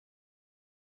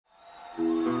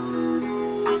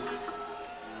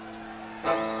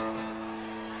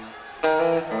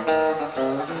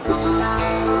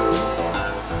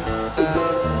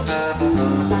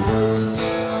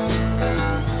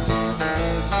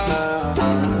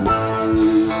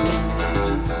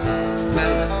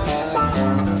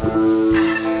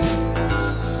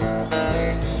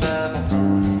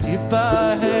If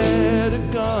I had a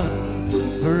gun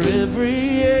for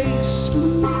every ace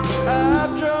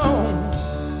I've drawn,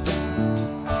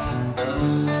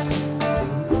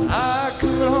 I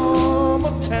could harm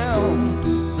a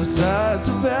town the size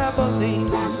of Albany.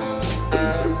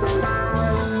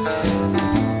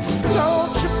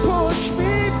 Don't you push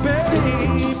me,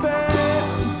 baby,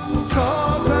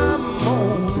 'cause I'm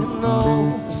holding on.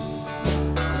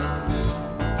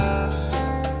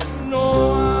 No,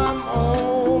 I'm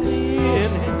only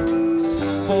in it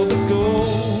for the gold.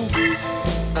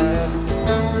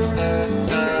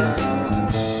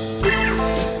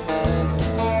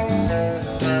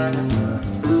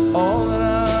 All that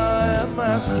I am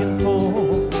asking for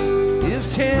is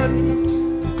 10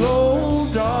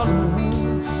 gold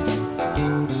dollars.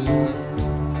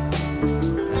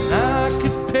 I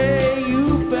could pay you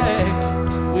back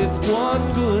with one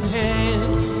good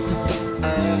hand.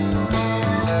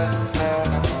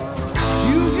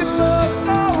 You can look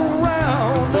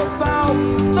around about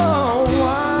the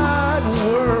wide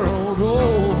world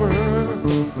over,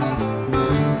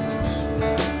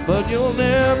 but you'll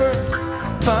never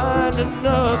find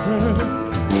another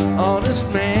honest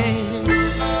man.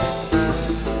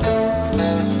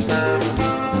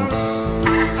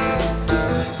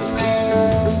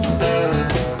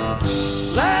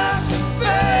 Life's a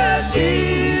fair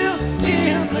deal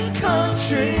in the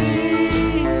country.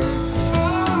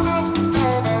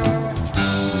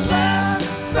 Life's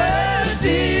a fair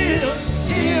deal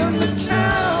in the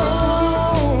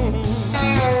town.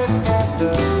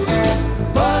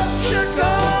 But you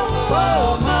go for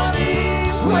money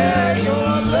where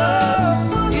your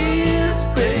love is,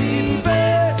 baby,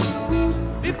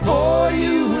 before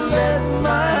you let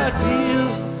my deal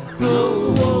go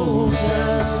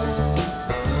down.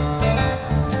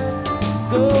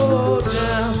 Go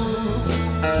down.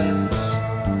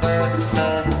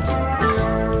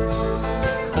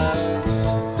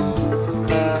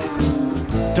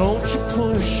 Don't you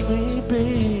push me,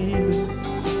 baby,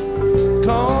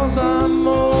 'cause I'm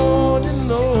mourning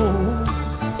low.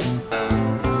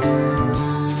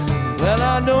 Well,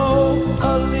 I know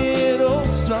a little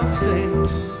something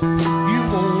you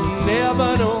won't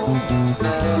never know.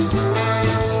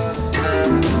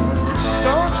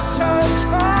 Don't you touch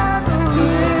hard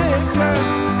liquor,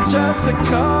 just a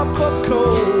cup of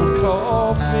cold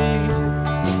coffee.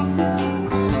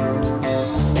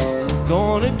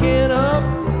 Gonna get up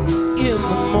in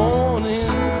the morning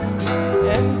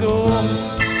and go.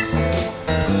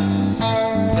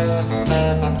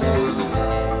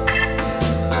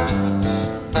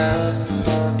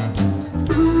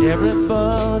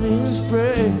 Everybody's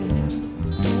praying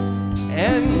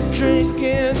and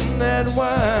drinking that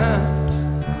wine.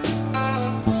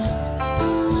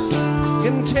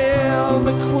 Can tell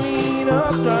the queen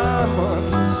of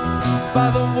diamonds by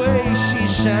the way she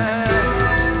shines.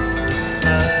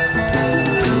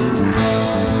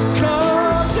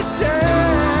 Come to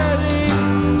daddy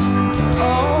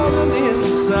on an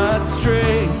inside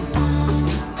straight.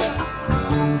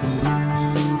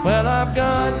 Well, I've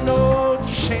got no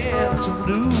chance of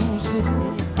losing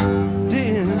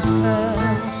this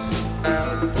time.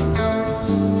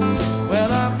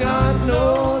 Well, I've got no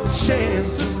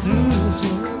chance of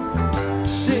losing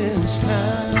this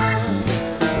time.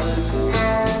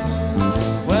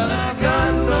 Well, I've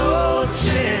got no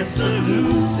chance of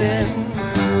losing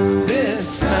this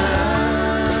time.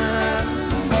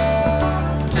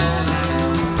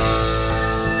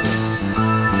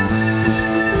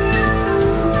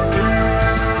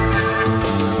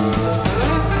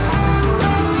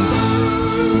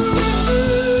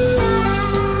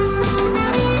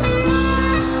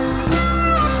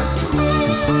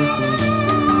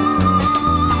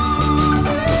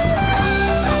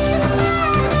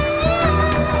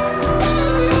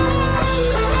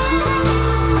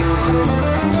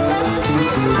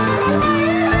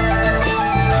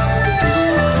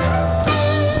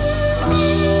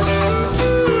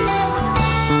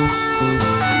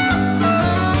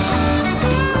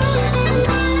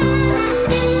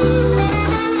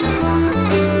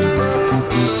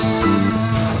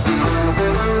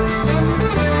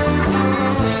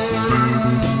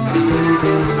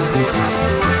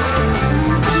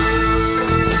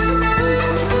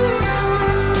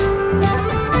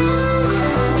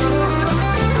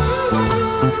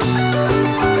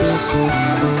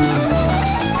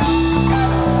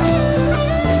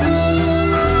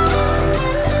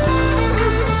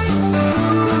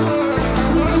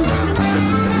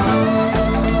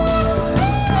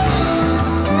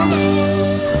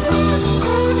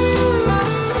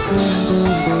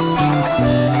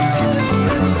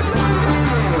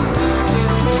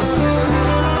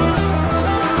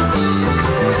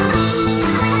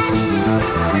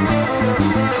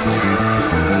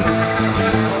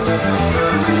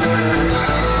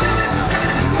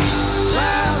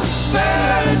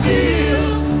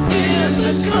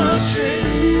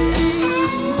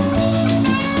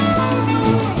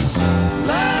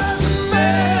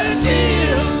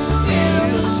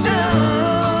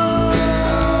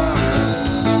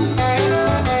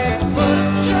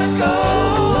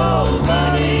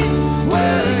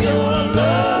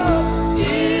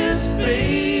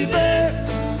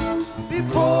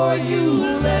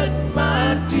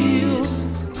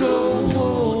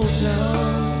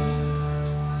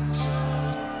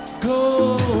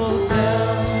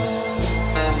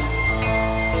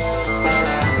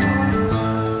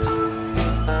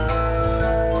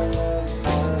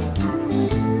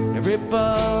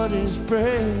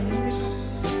 bread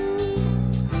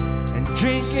and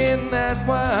drinking that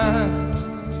wine.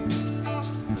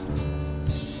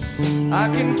 I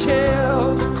can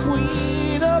tell the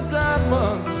queen of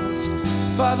diamonds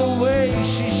by the way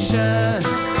she shines.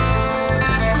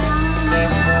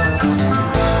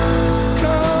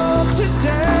 Come to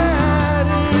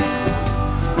daddy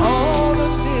on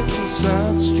an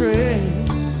inside straight.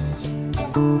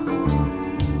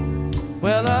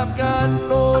 Well, I've got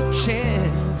no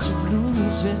chance of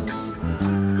losing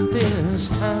this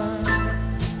time.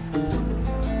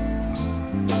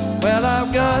 Well,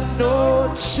 I've got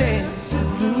no chance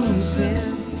of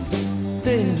losing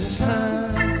this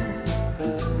time.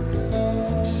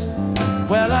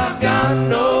 Well, I've got